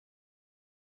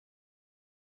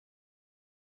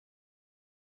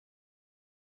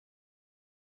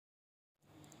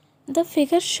The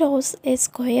figure shows a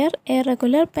square, a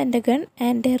regular pentagon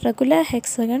and a regular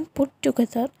hexagon put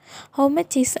together. How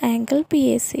much is angle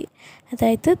BAC?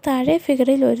 അതായത് താഴെ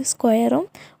ഫിഗറിൽ ഒരു സ്ക്വയറും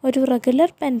ഒരു regular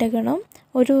പെൻറ്റഗണും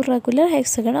ഒരു റെഗുലർ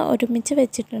ഹെക്സഗണും ഒരുമിച്ച്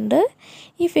വെച്ചിട്ടുണ്ട്.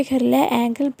 ഈ ഫിഗറിലെ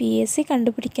ആംഗിൾ BAC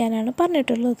കണ്ടുപിടിക്കാനാണ്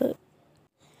പറഞ്ഞിട്ടുള്ളത്.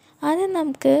 ആദ്യം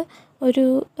നമുക്ക് ഒരു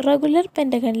റെഗുലർ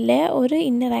പെൻറ്റഗണിലെ ഒരു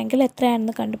ഇന്നർ ആംഗിൾ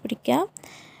എത്രയാണെന്ന് കണ്ടുപിടിക്കാം.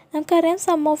 നമുക്കറിയാം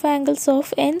some of angles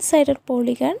of n sided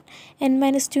polygon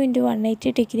n-2 ×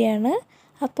 180 ഡിഗ്രിയാണ്.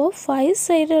 അപ്പോൾ 5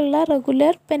 സൈഡുള്ള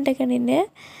regular പെൻറ്റഗണിൻ്റെ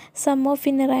some of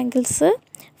inner angles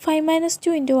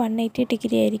 5-2 × 180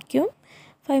 degree ആയിരിക്കും.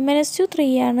 5-2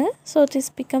 3 ആണ്. So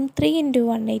this become 3 ×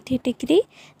 180 degree,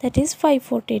 that is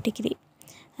 540 degree.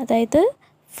 അതായത്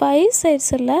 5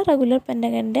 സൈഡ്സ് ഉള്ള regular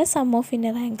പെൻറ്റഗണിൻ്റെ some of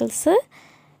inner angles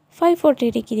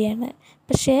 540 ഡിഗ്രിയാണ്.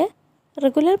 പക്ഷേ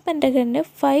റെഗുലർ പെൻറ്റഗണിന്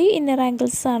 5 ഇന്നർ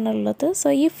ആംഗിൾസ് ആണുള്ളത്. സോ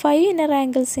ഈ 5 inner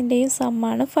ആംഗിൾസിൻ്റെയും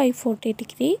സമ്മാണ് 540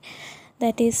 degree.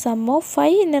 That is some of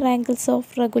 5 inner angles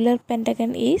of regular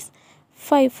pentagon is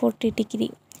 540 degree.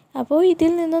 അപ്പോൾ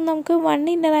ഇതിൽ നിന്നും നമുക്ക് 1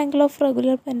 inner angle of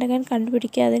regular pentagon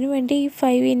കണ്ടുപിടിക്കുക. അതിനു വേണ്ടി ഈ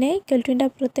 5നെ =ൻ്റെ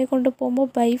അപ്പുറത്തേക്ക് കൊണ്ടുപോകുമ്പോൾ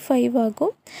 /5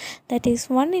 ആകും. That is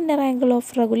 1 inner angle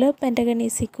of regular pentagon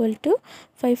is equal to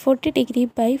 540 degree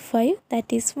 /5,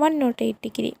 that is 108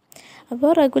 degree.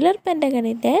 അപ്പോൾ റെഗുലർ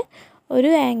പെൻറ്റഗണിൻ്റെ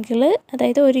ഒരു ആംഗിൾ,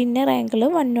 അതായത് ഒരു ഇന്നർ ആംഗിൾ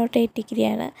 108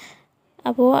 ഡിഗ്രിയാണ്.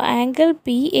 അപ്പോൾ ആംഗിൾ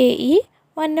BAE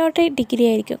 108 ഡിഗ്രി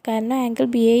ആയിരിക്കും. കാരണം ആംഗിൾ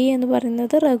BAE എന്ന്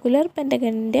പറയുന്നത് റെഗുലർ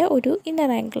പെൻറ്റഗണിൻ്റെ ഒരു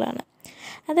ഇന്നർ ആംഗിളാണ്.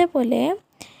 അതേപോലെ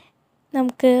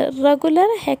നമുക്ക്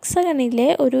റെഗുലർ ഹെക്സഗണിലെ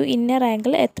ഒരു ഇന്നർ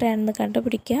ആംഗിൾ എത്രയാണെന്ന്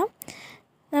കണ്ടുപിടിക്കാം.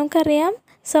 നമുക്കറിയാം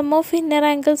some of inner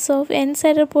angles of n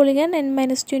sided polygon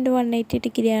n-2 × 180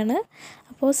 ഡിഗ്രിയാണ്.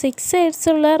 അപ്പോൾ 6 സൈഡ്സ്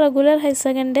ഉള്ള regular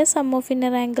ഹെക്സഗണിൻ്റെ some of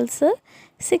inner angles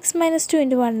 6-2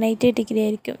 × 180 degree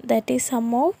ആയിരിക്കും. That is some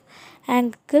of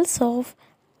angles of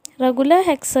regular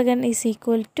hexagon is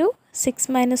equal to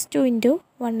 6-2 ×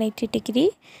 180 degree,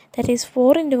 that is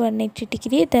 4 × 180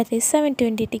 degree, that is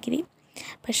 720 degree.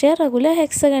 പക്ഷേ regular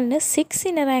ഹെക്സഗണിന് 6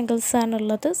 inner angles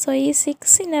ആണുള്ളത്. So ഈ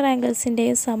 6 inner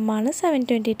ആംഗിൾസിൻ്റെയും സമ്മാണ്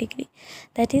 720 degree.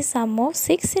 That is some of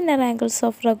 6 inner angles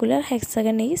of regular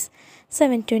hexagon is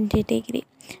 720 degree.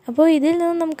 അപ്പോൾ ഇതിൽ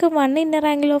നിന്ന് നമുക്ക് 1 inner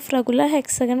angle of regular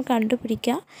hexagon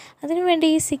കണ്ടുപിടിക്കാം. അതിനുവേണ്ടി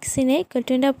ഈ 6നെ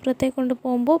 =ൻ്റെ അപ്പുറത്തേക്ക്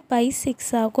കൊണ്ടുപോകുമ്പോൾ /6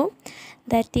 ആകും.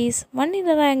 That is 1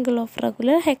 inner angle of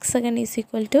regular hexagon is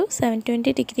equal to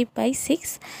 720 degree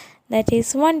 /6, that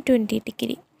is 120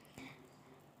 degree.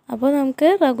 അപ്പോൾ നമുക്ക്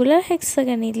റെഗുലർ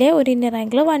ഹെക്സഗണിലെ ഒരു ഇന്നർ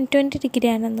ആംഗിൾ 120 ഡിഗ്രി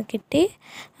ആണെന്ന് കിട്ടി.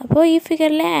 അപ്പോൾ ഈ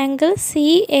ഫിഗറിലെ ആംഗിൾ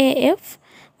CAF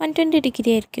 120 ഡിഗ്രി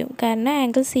ആയിരിക്കും. കാരണം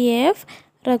ആംഗിൾ CAF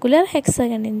റെഗുലർ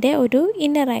ഹെക്സഗണിൻ്റെ ഒരു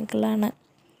ഇന്നർ ആംഗിളാണ്.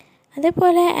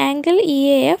 അതേപോലെ ആംഗിൾ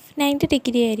EAF 90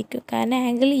 ഡിഗ്രി ആയിരിക്കും. കാരണം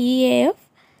ആംഗിൾ EAF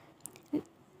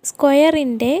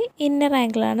സ്ക്വയറിൻ്റെ ഇന്നർ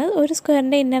ആംഗിളാണ്. ഒരു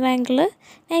സ്ക്വയറിൻ്റെ ഇന്നർ ആംഗിൾ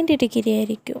 90 ഡിഗ്രി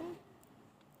ആയിരിക്കും.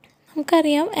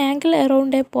 നമുക്കറിയാം angle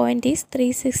around A point is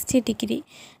 360 degree.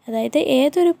 അതായത്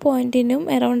ഏതൊരു പോയിൻറ്റിനും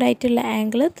അറൗണ്ട് ആയിട്ടുള്ള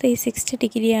ആംഗിൾ 360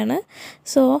 ഡിഗ്രിയാണ്.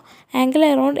 So angle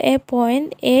around A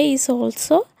point A is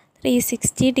also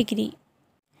 360 degree.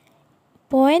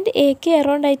 Point Aക്ക്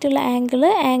around ആയിട്ടുള്ള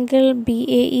angle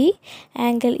BAE,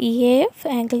 angle EAF,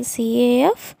 angle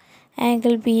CAF,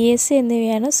 angle BAC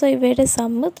എന്നിവയാണ്. സോ ഇവയുടെ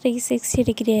sum 360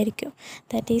 degree ആയിരിക്കും.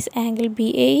 That is angle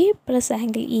BAE plus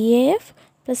angle EAF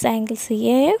plus angle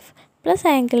CAF plus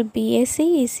angle BAC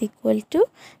is equal to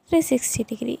 360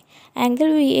 degree. Angle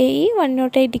BAE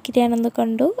 108 degree ആണെന്ന്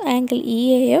കണ്ടു. Angle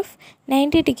EAF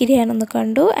 90 degree ആണെന്ന്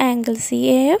കണ്ടു. Angle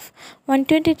CAF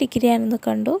 120 degree ആണെന്ന്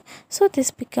കണ്ടു. So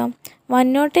this become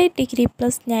 108 degree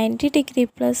plus 90 degree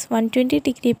plus 120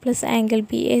 degree plus angle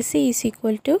BAC is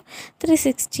equal to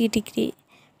 360 degree.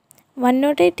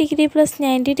 108 degree plus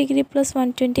 90 degree plus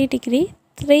 120 degree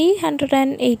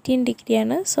 318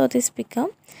 ഡിഗ്രിയാണ്. So this become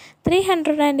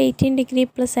 318 degree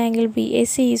plus angle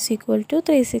BAC is equal to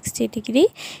 360 degree.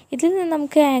 ഇതിൽ നിന്ന്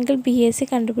നമുക്ക് angle BAC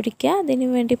കണ്ടുപിടിക്കുക. അതിനു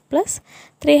വേണ്ടി plus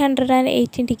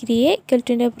 318 ഡിഗ്രിയെ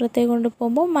 =ൻ്റെ അപ്പുറത്തേക്ക്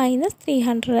കൊണ്ടുപോകുമ്പോൾ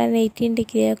 -318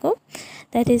 ഡിഗ്രി ആകും.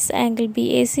 That is angle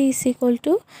BAC is equal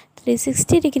to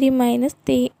 360 degree minus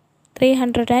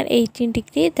 318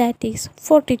 degree, that is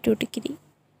 42 degree.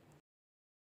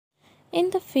 In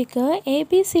the figure,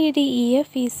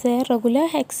 ABCDEF is a regular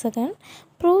hexagon.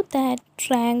 Prove that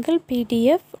triangle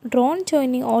PDF drawn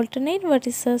joining alternate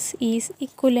vertices is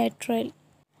equilateral.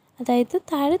 അതായത്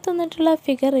താഴെ തന്നിട്ടുള്ള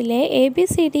ഫിഗറിലെ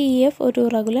ABCDEF ഒരു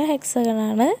regular hexagon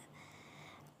ആണ്.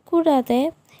 കൂടാതെ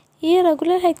ഈ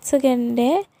regular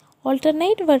ഹെക്സഗണിൻ്റെ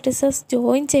alternate vertices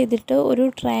join ചെയ്തിട്ട് ഒരു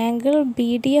triangle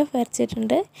BDF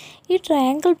വരച്ചിട്ടുണ്ട്. ഈ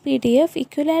ട്രയാങ്കിൾ PDF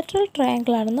ഇക്വിലാറ്ററൽ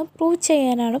ട്രയാങ്കിൾ ആണെന്ന് പ്രൂവ്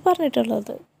ചെയ്യാനാണ്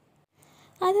പറഞ്ഞിട്ടുള്ളത്.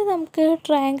 അത് നമുക്ക്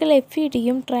ട്രയാങ്കിൾ എഫ് ഇ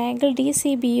ഡിയും ട്രയാങ്കിൾ ഡി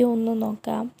സി ബിയും ഒന്ന്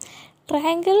നോക്കാം.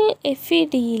 ട്രയാങ്കിൾ എഫ് ഇ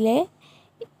ഡിയിലെ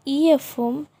ഇ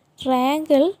എഫും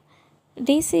ട്രയാങ്കിൾ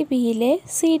ഡി സി ബിയിലെ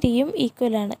സി ഡിയും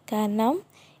ഈക്വലാണ്. കാരണം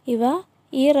ഇവ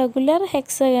ഈ റെഗുലർ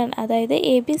ഹെക്സഗൺ, അതായത്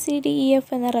ABCDEF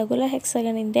എന്ന റെഗുലർ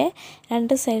ഹെക്സഗണിൻ്റെ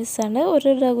രണ്ട് സൈഡ്സാണ്. ഒരു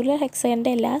റെഗുലർ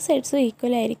ഹെക്സഗണിൻ്റെ എല്ലാ സൈഡ്സും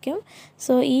ഈക്വൽ ആയിരിക്കും.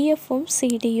 സോ ഇ എഫും സി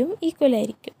ഡിയും ഈക്വൽ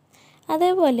ആയിരിക്കും.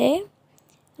 അതേപോലെ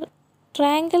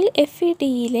triangle F E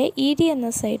ഡിയിലെ E D എന്ന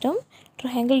സൈഡും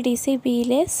ട്രയാങ്കിൾ ഡി സി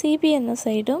ബിയിലെ സി ബി എന്ന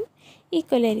സൈഡും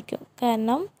ഈക്വൽ ആയിരിക്കും.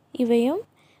 കാരണം ഇവയും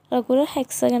റെഗുലർ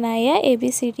ഹെക്സഗണായ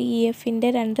ABCDEFൻ്റെ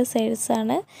രണ്ട്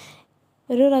സൈഡ്സാണ്.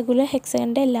 ഒരു റെഗുലർ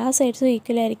ഹെക്സഗണിൻ്റെ എല്ലാ സൈഡ്സും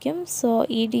ഈക്വൽ ആയിരിക്കും. സോ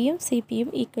ഇ ഡിയും സി ബിയും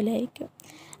ഈക്വൽ ആയിരിക്കും.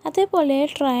 അതേപോലെ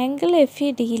triangle F E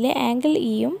ഡിയിലെ angle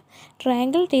ഇയും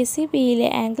triangle D C ബിയിലെ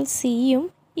ആംഗിൾ സിയും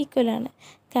ഈക്വലാണ്.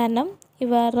 കാരണം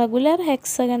ഇവ റെഗുലർ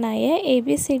ഹെക്സഗണായ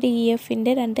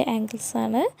ABCDEFൻ്റെ രണ്ട്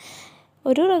ആംഗിൾസാണ്.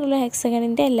 ഒരു റെഗുലർ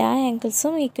ഹെക്സഗണിൻ്റെ എല്ലാ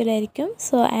ആംഗിൾസും ഈക്വൽ ആയിരിക്കും.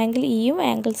 സോ ആംഗിൾ ഇയും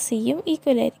ആംഗിൾ സിയും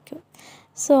ഈക്വൽ ആയിരിക്കും.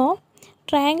 സോ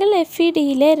ട്രയാങ്കിൾ എഫ് ഇ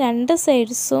ഡിയിലെ രണ്ട്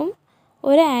സൈഡ്സും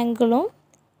ഒരു ആംഗിളും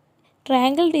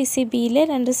ട്രയാങ്കിൾ ഡി സി ബിയിലെ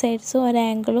രണ്ട് സൈഡ്സും ഒരു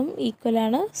ആംഗിളും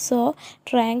ഈക്വലാണ്. സോ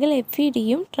ട്രയാങ്കിൾ എഫ് ഇ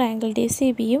ഡിയും ട്രയാങ്കിൾ ഡി സി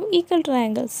ബിയും ഈക്വൽ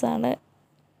ട്രയാങ്കിൾസാണ്.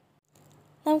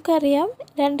 നമുക്കറിയാം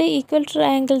രണ്ട് ഈക്വൽ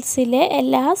ട്രയാങ്കിൾസിലെ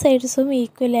എല്ലാ സൈഡ്സും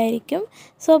ഈക്വൽ ആയിരിക്കും.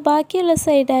 സോ ബാക്കിയുള്ള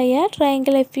സൈഡായ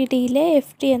triangle F E ഡിയിലെ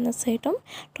F D എന്ന സൈഡും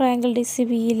ട്രയാങ്കിൾ ഡി സി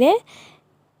ബിയിലെ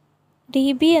ഡി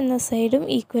ബി എന്ന സൈഡും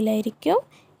ഈക്വൽ ആയിരിക്കും.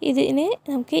 ഇതിന്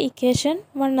നമുക്ക് ഇക്വേഷൻ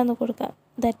 1 എന്ന് കൊടുക്കാം.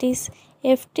 That is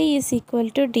F T is equal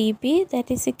to D B.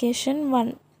 That is equation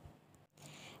 1.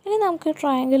 ഇനി നമുക്ക്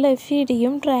ട്രയാങ്കിൾ എഫ് ഇ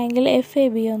ഡിയും ട്രയാങ്കിൾ എഫ് എ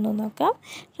ബിയും ഒന്ന് നോക്കാം.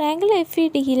 Triangle F E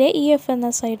ഡിയിലെ E F എന്ന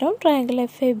സൈഡും ട്രയാങ്കിൾ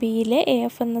എഫ് എ ബിയിലെ എ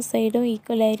എഫ് എന്ന സൈഡും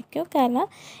ഈക്വൽ ആയിരിക്കും. കാരണം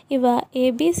ഇവ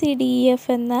ABCDEF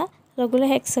എന്ന റെഗുലർ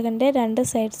ഹെക്സഗണിൻ്റെ രണ്ട്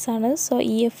സൈഡ്സാണ്. സോ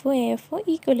ഇ എഫും എ എഫും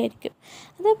ഈക്വൽ ആയിരിക്കും.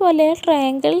 അതേപോലെ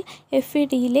triangle F E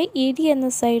ഡിയിലെ E D എന്ന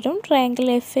സൈഡും ട്രയാങ്കിൾ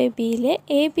എഫ് എ ബിയിലെ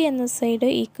എ ബി എന്ന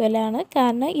സൈഡും ഈക്വലാണ്.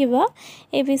 കാരണം ഇവ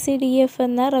ABCDEF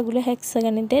എന്ന റെഗുലർ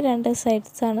ഹെക്സഗണിൻ്റെ രണ്ട്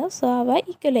സൈഡ്സാണ്. സോ അവ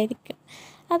ഈക്വൽ ആയിരിക്കും.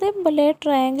 അതേപോലെ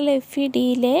triangle F E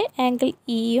ഡിയിലെ angle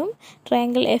ഇയും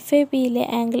triangle F A ബിയിലെ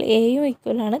ആംഗിൾ എയും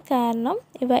ഈക്വലാണ്. കാരണം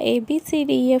ഇവ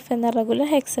ABCDEF എന്ന റെഗുലർ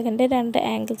ഹെക്സഗണിൻ്റെ രണ്ട്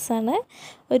ആംഗിൾസാണ്.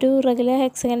 ഒരു റെഗുലർ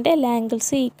ഹെക്സഗണിൻ്റെ എല്ലാ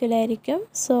ആംഗിൾസും ഈക്വൽ ആയിരിക്കും.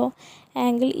 So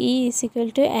angle E is equal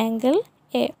to angle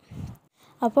A.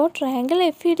 അപ്പോൾ ട്രയാങ്കിൾ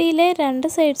എഫ് ഇ ഡിയിലെ രണ്ട്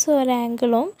സൈഡ്സും ഒരു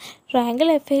ആംഗിളും ട്രയാങ്കിൾ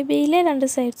എഫ് എ ബിയിലെ രണ്ട്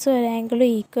സൈഡ്സും ഒരു ആംഗിളും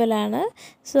ഈക്വലാണ്.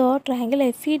 സോ ട്രയാങ്കിൾ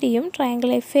എഫ് ഇ ഡിയും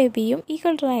ട്രയാങ്കിൾ എഫ് എ ബിയും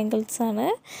ഈക്വൽ ട്രയാങ്കിൾസാണ്.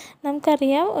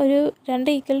 നമുക്കറിയാം ഒരു രണ്ട്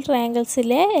ഈക്വൽ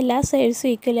ട്രയാങ്കിൾസിലെ എല്ലാ സൈഡ്സും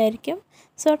ഈക്വൽ ആയിരിക്കും.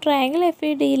 സോ ട്രയാങ്കിൾ എഫ്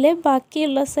ഇ ഡിയിലെ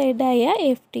ബാക്കിയുള്ള സൈഡായ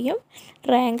എഫ് ഡിയും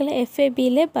ട്രയാങ്കിൾ എഫ് എ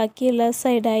ബിയിലെ ബാക്കിയുള്ള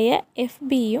സൈഡായ എഫ്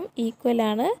ബിയും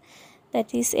ഈക്വലാണ്.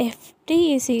 That is F T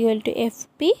is equal to F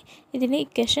B. ഇതിന്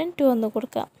ഇക്വേഷൻ 2 എന്ന്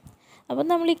കൊടുക്കാം. അപ്പോൾ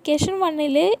നമ്മൾ equation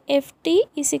 1 F T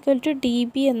is equal to D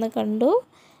B എന്ന് കണ്ടു.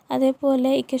 അതേപോലെ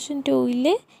equation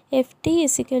 2 F T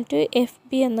is equal to F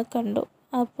B എന്ന് കണ്ടു.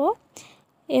 അപ്പോൾ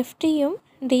എഫ് ടിയും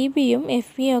ഡി ബിയും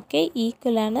എഫ് ബിയും ഒക്കെ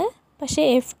ഈക്വലാണ്. പക്ഷേ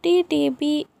F T D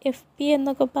B F B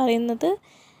എന്നൊക്കെ പറയുന്നത്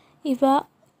ഇവ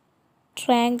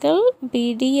ട്രയാങ്കിൾ ബി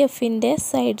ഡി എഫിൻ്റെ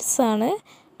സൈഡ്സാണ്.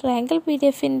 ട്രയാങ്കിൾ ബി ഡി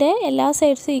എഫിൻ്റെ എല്ലാ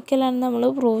സൈഡ്സും ഈക്വലാണെന്ന് നമ്മൾ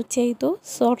പ്രൂവ് ചെയ്തു.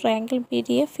 So triangle B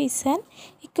D F is an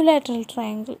equilateral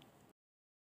triangle.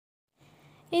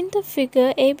 In the figure,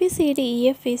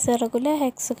 ABCDEF is a regular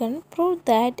hexagon. Prove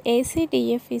that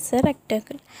ACDF is a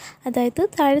rectangle. അതായത്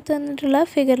താഴെ തന്നിട്ടുള്ള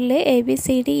ഫിഗറിലെ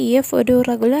ABCDEF ഒരു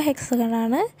regular hexagon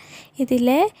ആണ്.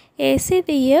 ഇതിലെ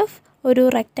ACDF ഒരു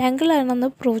റെക്റ്റാങ്കിൾ ആണെന്ന്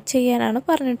പ്രൂവ് ചെയ്യാനാണ്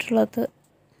പറഞ്ഞിട്ടുള്ളത്.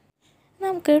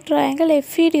 നമുക്ക് ട്രയാങ്കിൾ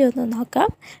എഫ് ഇ ഡി ഒന്ന് നോക്കാം.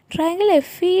 Triangle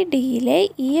F E ഡിയിലെ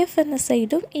E F എന്ന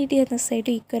സൈഡും ഇ ഡി എന്ന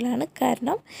സൈഡും ഈക്വലാണ്.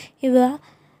 കാരണം ഇവ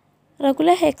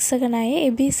റെഗുലർ ഹെക്സഗണായ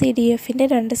ABCDEFൻ്റെ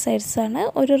രണ്ട് സൈഡ്സാണ്.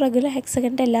 ഒരു റെഗുലർ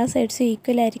ഹെക്സഗണിൻ്റെ എല്ലാ സൈഡ്സും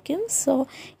ഈക്വൽ ആയിരിക്കും. So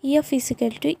E F is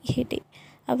equal to E D.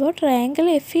 അപ്പോൾ ട്രയാങ്കിൾ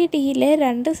എഫ് ഇ ഡിയിലെ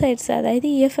രണ്ട് സൈഡ്സ്, അതായത്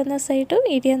ഇ എഫ് എന്ന സൈഡും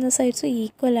ഇ ഡി എന്ന സൈഡ്സും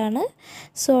ഈക്വലാണ്.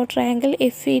 So triangle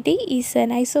F E D is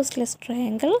an isosceles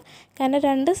triangle. കാരണം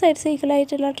രണ്ട് സൈഡ്സ് ഈക്വൽ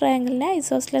ആയിട്ടുള്ള ട്രയാങ്കിളിനെ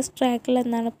ഐസോസ്ലെസ് ട്രയാങ്കിൾ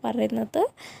എന്നാണ് പറയുന്നത്.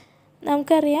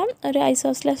 നമുക്കറിയാം ഒരു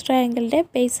ഐസോസ്ലെസ് ട്രയാങ്കിളിൻ്റെ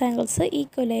ബേസ് ആംഗിൾസ്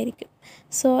ഈക്വൽ ആയിരിക്കും.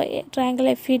 So triangle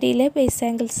F E ഡിയിലെ base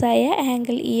ആംഗിൾസായ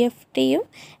angle E F ടിയും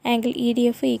ആംഗിൾ ഇ ഡി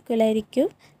എഫും ഈക്വൽ ആയിരിക്കും.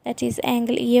 That is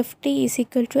angle E F T is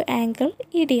equal to angle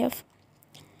E D F.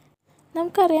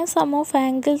 നമുക്കറിയാം some of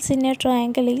angles in A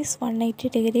triangle is 180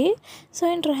 degree. So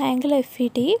in triangle F E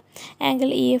D angle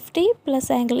E F T plus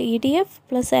angle E D F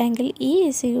plus angle E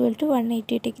is equal to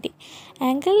 180 degree.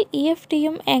 Angle E F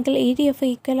ടിയും angle E D F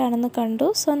equal ആണെന്ന് കണ്ടു.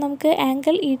 So നമുക്ക്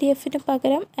angle E D എഫിന്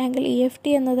പകരം angle E F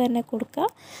T എന്ന് തന്നെ കൊടുക്കാം.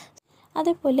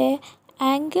 അതേപോലെ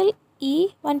ആംഗിൾ ഇ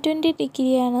 120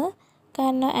 degree ആണ്.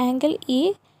 കാരണം ആംഗിൾ ഇ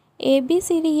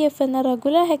ABCDEF എന്ന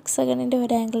റെഗുലർ ഹെക്സഗണിൻ്റെ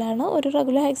ഒരു ആംഗിളാണ്. ഒരു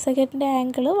റെഗുലർ ഹെക്സഗണിൻ്റെ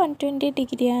ആംഗിൾ 120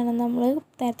 ഡിഗ്രിയാണ് നമ്മൾ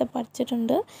നേരത്തെ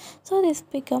പഠിച്ചിട്ടുണ്ട്. So this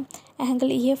become angle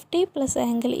EFT plus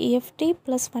angle EFT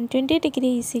plus 120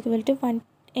 degree is equal to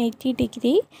 180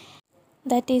 degree.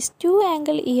 That is 2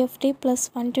 angle EFT plus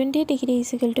 120 degree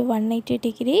is equal to 180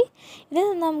 degree. ഇത്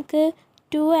നമുക്ക്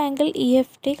 2 ആംഗിൾ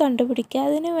EFT കണ്ടുപിടിക്കുക.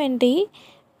 അതിനു വേണ്ടി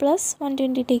പ്ലസ്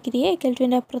 120 ഡിഗ്രിയെ ഈക്വൽ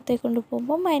ടുവിൻ്റെ അപ്പുറത്തേക്ക്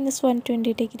കൊണ്ടുപോകുമ്പോൾ മൈനസ്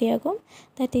 120 ഡിഗ്രി ആകും.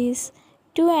 That is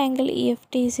 2 angle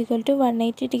EFT is equal to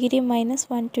 180 degree minus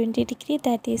 120 degree,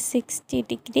 that is 60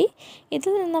 degree.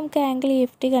 ഇതിൽ നിന്ന് നമുക്ക് ആംഗിൾ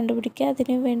EFT കണ്ടുപിടിക്കുക.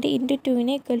 അതിനു വേണ്ടി ഇൻറ്റു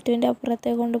 2നെ ഈക്വൽ ടുവിൻ്റെ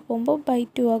അപ്പുറത്തേക്ക് കൊണ്ടുപോകുമ്പോൾ ബൈ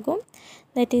 2 ആകും.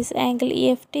 That is angle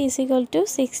EFT is equal to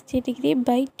 60 degree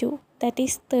by 2, that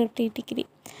is 30 degree.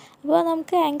 അപ്പോൾ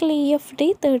നമുക്ക് ആംഗിൾ EFT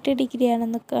 30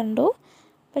 ഡിഗ്രിയാണെന്ന് കണ്ടു.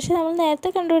 പക്ഷേ നമ്മൾ നേരത്തെ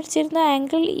കണ്ടുപിടിച്ചിരുന്ന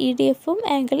angle EDFും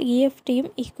angle EFTയും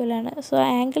ഈക്വലാണ്. So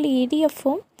angle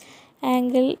EDFും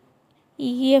angle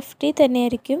EFT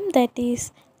തന്നെയായിരിക്കും, that is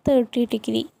 30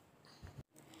 degree.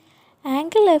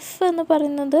 Angle F എന്ന്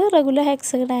പറയുന്നത് റെഗുലർ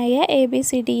ഹെക്സഗണായ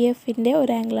ABCDEFൻ്റെ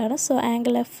ഒരു ആംഗിളാണ്. സോ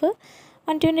ആംഗിൾ F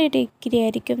 120 ഡിഗ്രി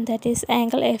ആയിരിക്കും, that is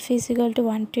angle F is equal to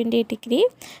 120 degree.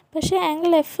 പക്ഷേ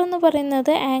ആംഗിൾ F എന്ന്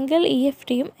പറയുന്നത് ആംഗിൾ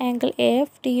EFTയും ആംഗിൾ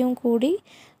AFTയും കൂടി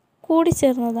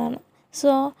ചേർന്നതാണ്.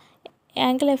 സോ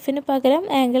ആംഗിൾ എഫിന് പകരം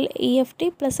angle EFT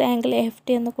plus angle AFT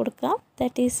എന്ന് കൊടുക്കാം.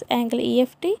 That is angle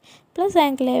EFT plus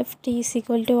angle AFT is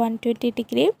equal to 120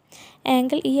 degree.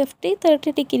 Angle EFT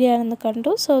 30 degree ആണെന്ന്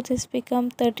കണ്ടു. So this become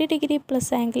 30 degree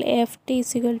plus angle AFT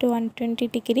is equal to 120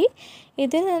 degree.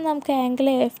 ഇതിൽ നിന്ന് നമുക്ക് angle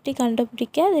AFT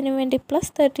കണ്ടുപിടിക്കുക. അതിനു വേണ്ടി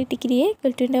പ്ലസ് 30 ഡിഗ്രിയെ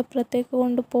ഈക്വൽ ടുവിൻ്റെ അപ്പുറത്തേക്ക്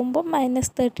കൊണ്ടുപോകുമ്പോൾ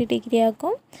മൈനസ് 30 ഡിഗ്രി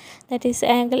ആകും. That is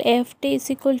angle AFT is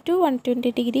equal to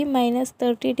 120 degree minus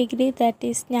 30 degree,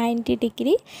 that is 90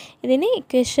 degree. ഇതിന്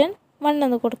ഇക്വേഷൻ 1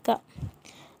 എന്ന് കൊടുക്കാം.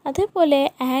 അതേപോലെ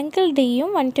ആംഗിൾ ഡിയും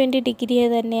 120 ഡിഗ്രി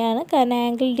തന്നെയാണ്, കാരണം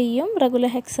ആംഗിൾ ഡിയും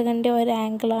റെഗുലർ ഹെക്സഗണിൻ്റെ ഒരു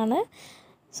ആംഗിളാണ്.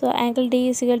 So angle D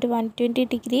is equal to 120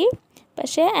 degree.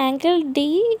 പക്ഷേ ആംഗിൾ ഡി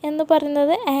എന്ന്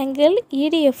പറയുന്നത് ആംഗിൾ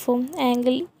EDFും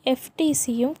ആംഗിൾ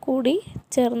FTCയും കൂടി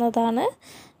ചേർന്നതാണ്.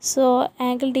 സോ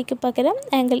ആംഗിൾ ഡിക്ക് പകരം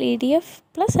angle EDF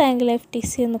plus angle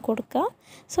FTC എന്ന് കൊടുക്കാം.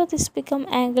 So this become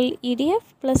angle EDF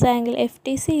plus angle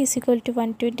FTC is equal to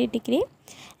 120 degree.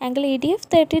 Angle EDF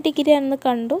 30 degree ആണെന്ന്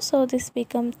കണ്ടു. So this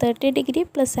become 30 degree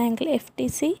plus angle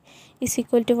FTC is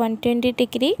equal to 120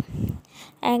 degree.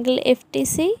 Angle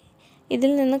FTC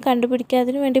ഇതിൽ നിന്ന് കണ്ടുപിടിക്കുക.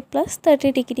 അതിനു വേണ്ടി plus 30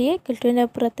 ഡിഗ്രിയെ equal ടുവിൻ്റെ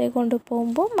അപ്പുറത്തേക്ക്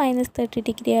കൊണ്ടുപോകുമ്പോൾ മൈനസ് 30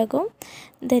 ഡിഗ്രി ആകും.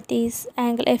 That is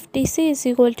angle FTC is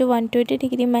equal to 120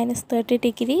 degree minus 30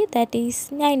 degree, that is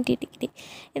 90 degree.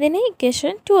 ഇതിന്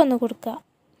ഇക്വേഷൻ 2 എന്ന് കൊടുക്കുക.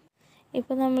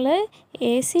 ഇപ്പോൾ നമ്മൾ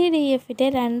ACDFൻ്റെ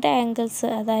രണ്ട് ആംഗിൾസ്,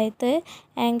 അതായത്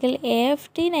ആംഗിൾ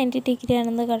AFT 90 ഡിഗ്രി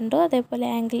ആണെന്ന് കണ്ടു, അതേപോലെ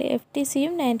ആംഗിൾ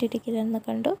FTCയും 90 ഡിഗ്രി ആണെന്ന്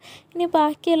കണ്ടു. ഇനി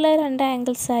ബാക്കിയുള്ള രണ്ട്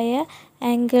ആംഗിൾസായ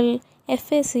ആംഗിൾ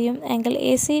FACയും ആംഗിൾ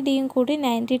ACDയും കൂടി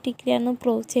 90 ഡിഗ്രി ആണെന്ന്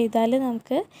പ്രൂവ് ചെയ്താൽ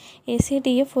നമുക്ക്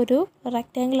ACDF ഒരു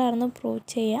റെക്റ്റാങ്കിൾ ആണെന്ന് പ്രൂവ്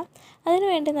ചെയ്യാം.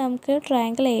 അതിനുവേണ്ടി നമുക്ക്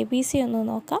ട്രയാങ്കിൾ ABC ഒന്ന്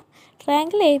നോക്കാം.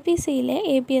 ട്രയാങ്കിൾ ABCയിലെ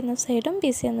AB എന്ന സൈഡും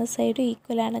BC എന്ന സൈഡും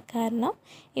ഈക്വലാണ്, കാരണം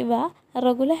ഇവ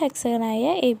റെഗുലർ ഹെക്സഗണായ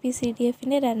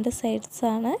ABCDFൻ്റെ രണ്ട്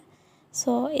സൈഡ്സാണ്.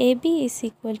 So AB is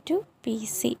equal to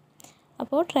BC.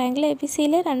 അപ്പോൾ ട്രയാങ്കിൾ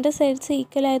ABCയിലെ രണ്ട് സൈഡ്സ്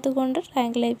ഈക്വൽ ആയതുകൊണ്ട്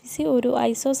ട്രയാങ്കിൾ ABC ഒരു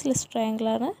ഐസോസിലസ്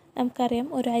ട്രയാങ്കിളാണ്. നമുക്കറിയാം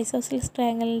ഒരു ഐസോസിലസ്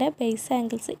ട്രയാങ്കിളിൻ്റെ ബേസ്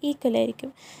ആംഗിൾസ് ഈക്വൽ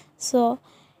ആയിരിക്കും. So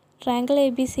triangle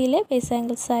ABCയിലെ base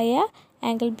ആംഗിൾസായ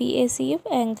angle BACയും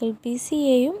angle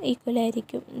BCAയും equal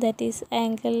ആയിരിക്കും. That is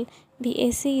angle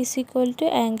BAC is equal to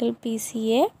angle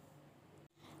BCA.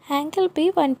 Angle B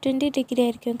 120 degree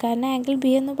ആയിരിക്കും, കാരണം ആംഗിൾ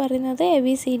B എന്ന് പറയുന്നത്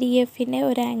ABCDEFൻ്റെ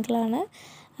ഒരു ആംഗിളാണ്.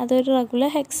 അതൊരു റെഗുലർ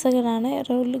ഹെക്സഗണാണ്.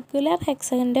 റെഗുലർ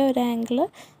ഹെക്സഗണിൻ്റെ ഒരു ആംഗിൾ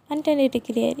 120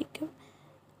 ഡിഗ്രി ആയിരിക്കും.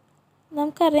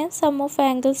 നമുക്കറിയാം some of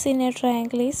angles in A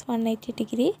triangle is 180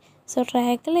 degree. So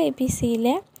triangle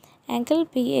ABCയിലെ angle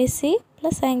BAC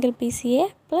plus angle BCA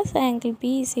plus angle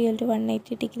B is equal to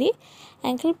 180 degree.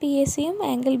 Angle BACയും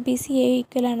angle BCAയും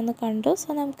equal ആണെന്ന് കണ്ടു. So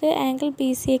നമുക്ക് ആംഗിൾ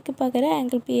BCAക്ക് പകരം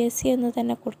angle BAC എന്ന്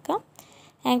തന്നെ കൊടുക്കാം.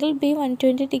 Angle B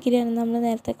 120 degree ആണെന്ന് നമ്മൾ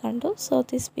നേരത്തെ കണ്ടു. So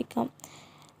this become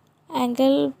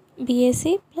angle BAC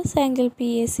plus angle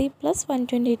BAC plus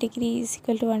 120 degree is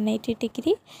equal to 180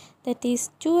 degree. That is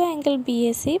 2 angle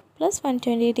BAC plus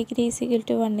 120 degree is equal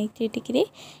to 180 degree.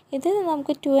 ഇതിൽ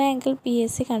നമുക്ക് 2 ആംഗിൾ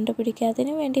BAC കണ്ടുപിടിക്കുക.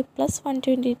 അതിന് വേണ്ടി പ്ലസ്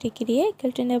 120 ഡിഗ്രിയെ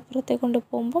ഈക്വൽ ടുവിൻ്റെ അപ്പുറത്തേക്ക്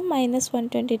കൊണ്ടുപോകുമ്പോൾ മൈനസ്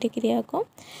 120 ഡിഗ്രി ആകും.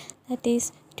 That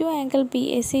is 2 angle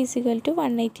BAC is equal to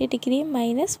 180 degree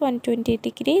minus 120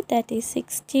 degree, that is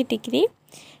 60 degree.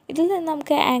 ഇതിൽ നിന്ന്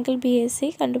നമുക്ക് ആംഗിൾ BAC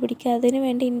കണ്ടുപിടിക്കുക. അതിന്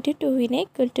വേണ്ടി ഇൻറ്റു 2നെ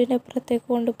ഈക്വൽ ടുവിൻ്റെ അപ്പുറത്തേക്ക്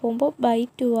കൊണ്ടുപോകുമ്പോൾ ബൈ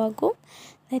 2 ആകും.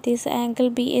 That is angle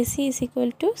BAC is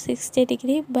equal to 60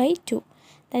 degree by 2,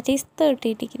 that is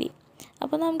 30 degree.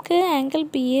 അപ്പോൾ നമുക്ക് angle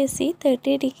B A C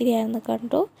 30 degree ആണെന്ന്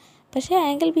കണ്ടു. പക്ഷേ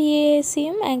ആംഗിൾ ബി എ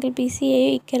സിയും ആംഗിൾ ബി സി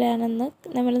എയും ഈക്വൽ ആണെന്ന്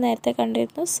നമ്മൾ നേരത്തെ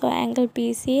കണ്ടിരുന്നു. So angle B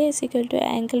C A is equal to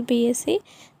angle B A C,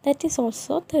 that is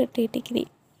also 30 degree.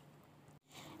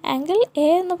 Angle A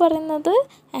എന്ന് പറയുന്നത്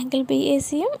ആംഗിൾ ബി എ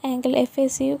സിയും ആംഗിൾ എഫ് എ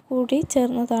സിയും കൂടി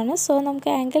ചേർന്നതാണ്. സോ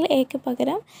നമുക്ക് ആംഗിൾ എക്ക്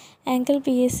പകരം angle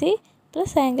B A C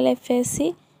plus angle F A C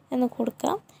എന്ന്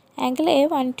കൊടുക്കാം. ആംഗിൾ എ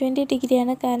 120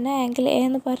 ഡിഗ്രിയാണ്, കാരണം ആംഗിൾ എ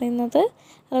എന്ന് പറയുന്നത്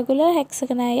റെഗുലർ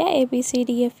ഹെക്സഗനായ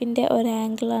ABCDEFൻ്റെ ഒരു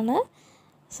ആംഗിളാണ്.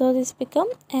 So this become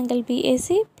angle B A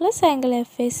C plus angle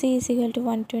F A C is equal to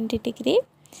 120 degree.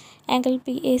 Angle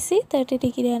B A C 30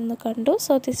 degree ആണെന്ന് കണ്ടു.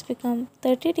 So this become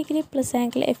 30 degree plus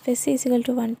angle F A C is equal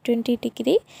to 120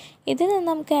 degree. ഇതിൽ നിന്ന്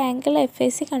നമുക്ക് angle F A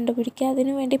C കണ്ടുപിടിക്കുക.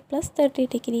 അതിനു വേണ്ടി plus 30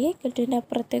 ഡിഗ്രിയെ ഇക്വൽറ്റുവിൻ്റെ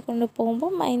അപ്പുറത്തേക്ക് കൊണ്ട്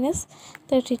പോകുമ്പോൾ മൈനസ്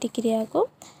 30 ഡിഗ്രി ആകും.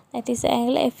 That is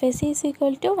angle F A C is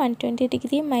equal to 120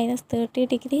 degree minus 30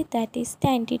 degree, that is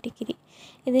 90 degree.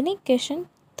 ഇതിന് ഇക്വേഷൻ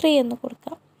 3 എന്ന്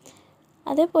കൊടുക്കാം.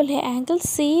 അതേപോലെ ആംഗിൾ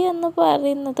സി എന്ന്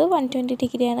പറയുന്നത് 120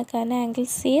 ഡിഗ്രിയാണ്, കാരണം ആംഗിൾ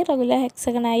സി റെഗുലർ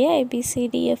ഹെക്സഗനായ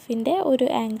ABCDEFൻ്റെ ഒരു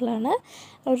ആംഗിളാണ്.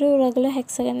 ഒരു റെഗുലർ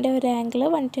ഹെക്സഗൻ്റെ ഒരു ആംഗിൾ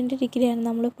 120 ഡിഗ്രിയാണ്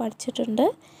നമ്മൾ പഠിച്ചിട്ടുണ്ട്.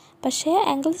 പക്ഷേ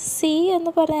ആംഗിൾ സി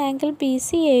എന്ന് പറയുന്ന ആംഗിൾ ബി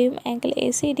സി എയും ആംഗിൾ എ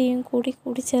സി ഡിയും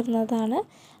കൂടി ചേർന്നതാണ്.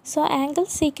 സോ ആംഗിൾ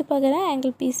സിക്ക് പകരം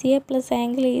angle B C A plus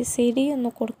angle A C D എന്ന്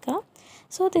കൊടുക്കാം.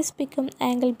 So this become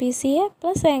angle B C A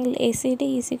plus angle A C D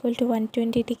is equal to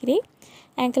 120 degree.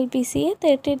 Angle B C A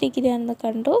 30 degree ആണെന്ന്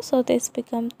കണ്ടു. So this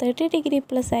become 30 degree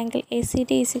plus angle A C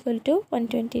D is equal to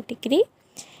 120 degree.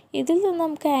 ഇതിൽ നിന്ന്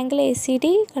നമുക്ക് angle A C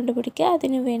D കണ്ടുപിടിക്കുക.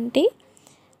 അതിനു വേണ്ടി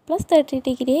plus 30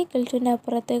 ഡിഗ്രിയെ ഇക്വൽറ്റുവിൻ്റെ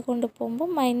അപ്പുറത്തേക്ക് കൊണ്ടുപോകുമ്പോൾ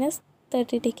മൈനസ്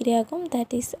 30 ഡിഗ്രി ആകും.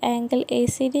 That is angle A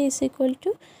C D is equal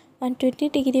to 120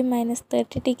 degree minus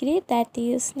 30 degree, that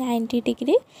is 90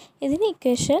 degree. ഇതിന്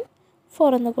ഇക്വേഷൻ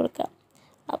 4 എന്ന് കൊടുക്കാം.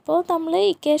 അപ്പോൾ നമ്മൾ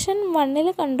ഇക്വേഷൻ 1ൽ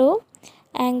കണ്ടു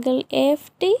ആംഗിൾ എ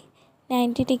എഫ് ടി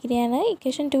 90 ഡിഗ്രിയാണ്.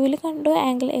 ഇക്വേഷൻ 2ൽ കണ്ടു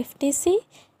ആംഗിൾ എഫ് ടി സി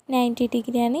 90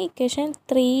 ഡിഗ്രിയാണ്. ഇക്വേഷൻ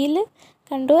 3ൽ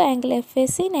കണ്ടു ആംഗിൾ എഫ് എ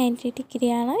സി 90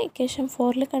 ഡിഗ്രിയാണ്. ഇക്വേഷൻ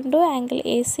 4ൽ കണ്ടു ആംഗിൾ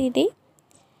എ സി ഡി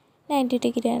 90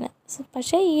 ഡിഗ്രിയാണ്.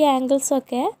 പക്ഷേ ഈ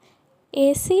ആംഗിൾസൊക്കെ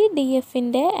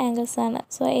ACDFൻ്റെ ആംഗിൾസാണ്.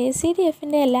 സോ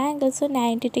ACDFൻ്റെ എല്ലാ ആംഗിൾസും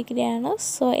 90 ഡിഗ്രിയാണ്.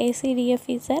 So ACDF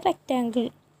is A rectangle.